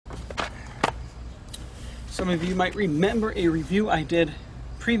Some of you might remember a review I did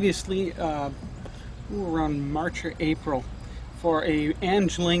previously around March or April for a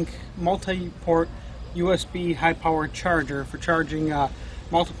Anglink multi-port USB high-powered charger for charging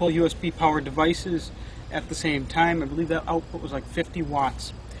multiple USB powered devices at the same time. I believe that output was like 50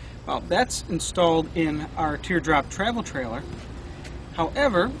 watts. Well, that's installed in our teardrop travel trailer.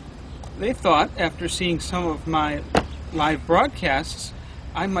 However, they thought after seeing some of my live broadcasts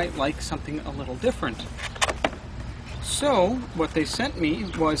I might like something a little different. So what they sent me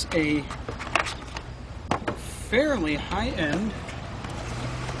was a fairly high-end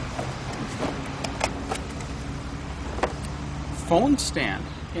phone stand,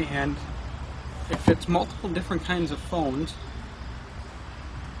 and it fits multiple different kinds of phones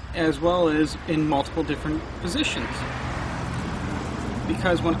as well as in multiple different positions.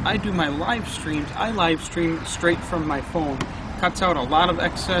 Because when I do my live streams, I live stream straight from my phone. Cuts out a lot of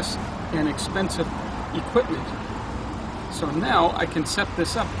excess and expensive equipment. So now I can set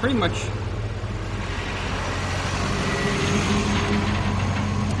this up pretty much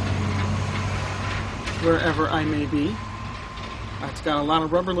wherever I may be. It's got a lot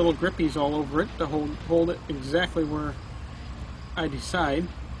of rubber little grippies all over it to hold it exactly where I decide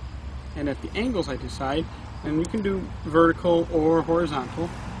and at the angles I decide. And you can do vertical or horizontal.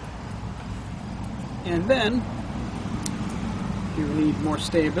 And then you need more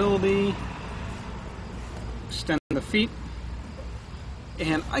stability, extend the feet,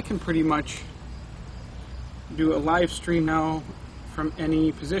 and I can pretty much do a live stream now from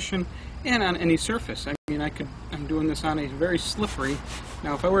any position and on any surface. I mean, I'm doing this on a very slippery.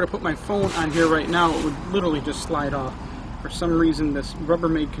 Now if I were to put my phone on here right now, it would literally just slide off. For some reason this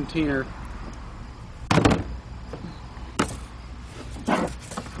Rubbermaid container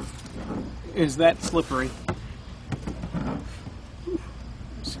is that slippery.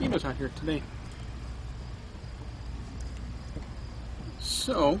 Mosquitoes out here today.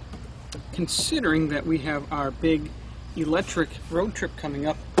 So, considering that we have our big electric road trip coming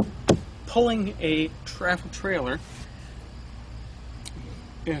up, pulling a travel trailer,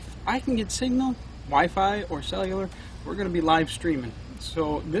 if I can get signal, Wi-Fi or cellular, we're going to be live streaming.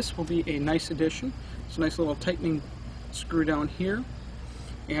 So this will be a nice addition. It's a nice little tightening screw down here.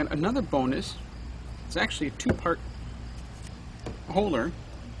 And another bonus, it's actually a two-part holder.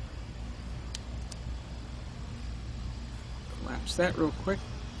 Collapse that real quick.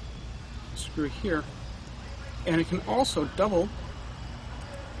 Screw here. And it can also double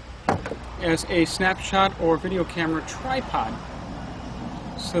as a snapshot or video camera tripod.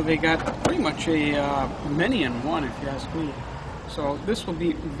 So they got pretty much a many in one, if you ask me. So this will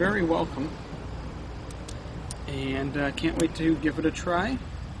be very welcome. And can't wait to give it a try.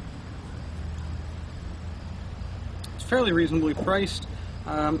 It's fairly reasonably priced.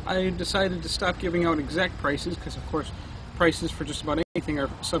 I decided to stop giving out exact prices because, of course, prices for just about anything are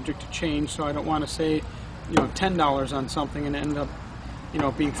subject to change. So I don't want to say, $10 on something and end up,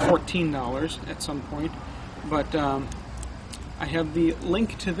 being $14 at some point. But I have the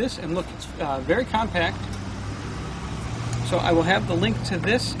link to this, and look, it's very compact. So I will have the link to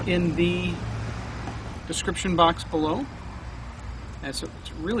this in the description box below. And so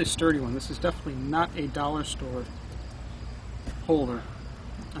it's a really sturdy one. This is definitely not a dollar store holder.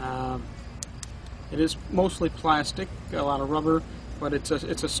 It is mostly plastic, got a lot of rubber, but it's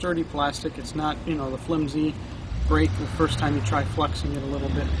a sturdy plastic. It's not, the flimsy break the first time you try flexing it a little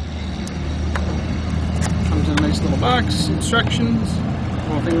bit. Comes in a nice little box, instructions,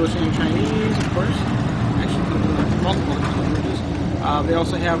 both English and Chinese, of course. Actually comes in multiple languages. They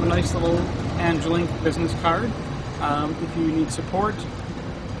also have a nice little Anglink business card. If you need support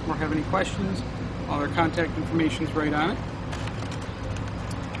or have any questions, all their contact information is right on it.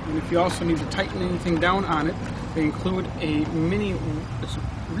 And if you also need to tighten anything down on it, they include a it's a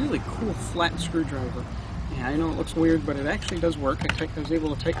really cool flat screwdriver. Yeah, I know it looks weird, but it actually does work. I was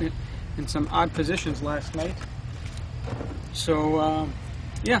able to tighten it in some odd positions last night. So,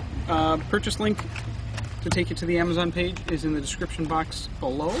 yeah, purchase link to take you to the Amazon page is in the description box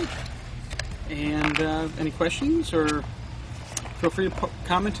below. And any questions, or feel free to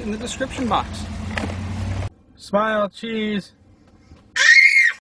comment in the description box. Smile, cheese.